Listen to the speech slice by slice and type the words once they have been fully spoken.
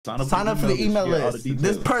Sign up for the email list.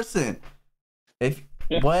 This person. If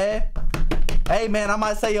what? Hey man, I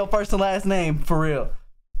might say your first and last name for real.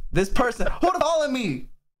 This person. Who's calling me?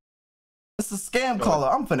 It's a scam caller.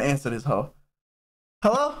 I'm finna answer this hoe.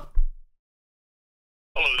 Hello?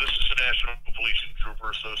 Hello, this is the National Police and Trooper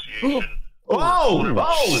Association.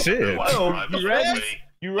 Oh shit! You ready?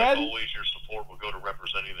 You ready? Always, your support will go to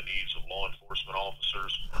representing the needs of law enforcement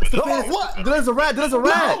officers. What? There's a rat. There's a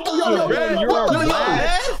rat. Why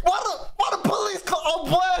the police call? Oh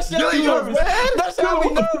boy, that shit got me nervous. That shit got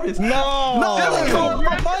me nervous. No. They call for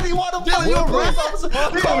money. Why the fuck you police officer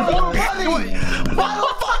call for money? Why the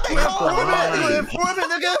fuck they call for money? Informant,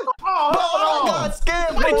 nigga. Bro, I got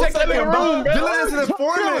scared. They check that nigga room, bro. Dylan is an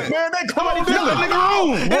informant. Man, they come on, check that nigga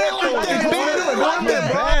room. It ain't like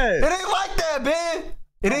that, man. It ain't like that, man.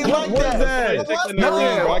 It ain't like that.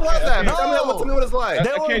 What was that? Tell me what it's like. I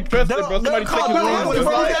can't trust it, bro. Somebody check your room. What it's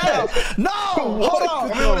like. No, hold on.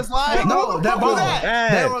 Tell me what it's like. No,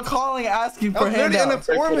 they were calling asking for handouts.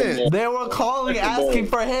 They were calling asking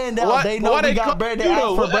for handouts. They know we got bread. They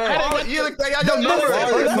ask for bread. You look like I got numbers.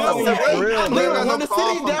 When the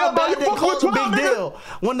city's down bad, they call it a big deal.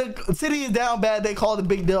 When the city is down bad, they call it a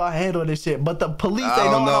big deal. I handle this shit. But the police, they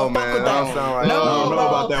don't know fuck with that. I don't know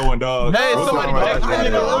about that one, dog. Hey,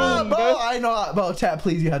 somebody bro, I know, bro. Chat,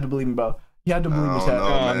 please, you have to believe me, bro. You have to believe me, chat.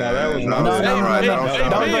 No, that was No.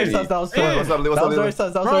 That was very sus. That was very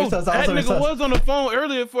sus. That nigga was on the phone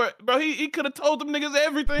earlier for bro. He could have told them niggas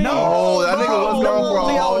everything. No, that nigga was gone for a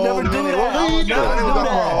I would never do that.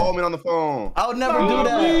 On the phone. I would never do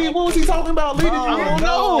that. What was he talking about? I don't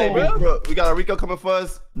know, bro. We got a Rico coming for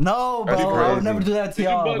us. No, bro. I would never do that to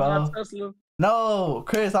y'all, bro. No,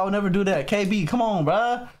 Chris, I would never do that. KB, come on,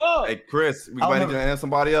 bro. Hey, Chris, we might need to hand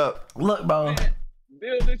somebody up. Look, bro.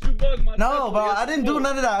 Bill, did you bug my No, bro, I didn't do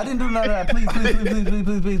none of that.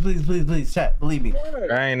 Please, chat, believe me.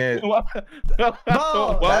 Ain't it? Bro,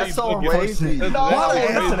 that's so crazy. Why they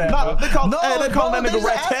answer that? They call that nigga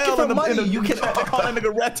Rattel. You can call that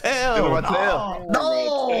nigga Rattel.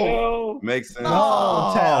 No. Makes sense.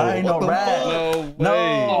 No, chat, I ain't no rat.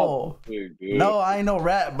 No, I ain't no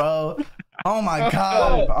rat, bro. Oh my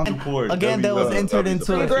god. Again, that was entered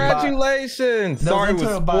into congratulations. Sorry,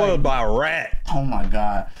 was spoiled by a rat. Oh my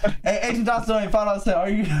god. Hey, Agent Johnson ain't found out. Said, are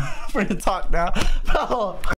you free to talk now?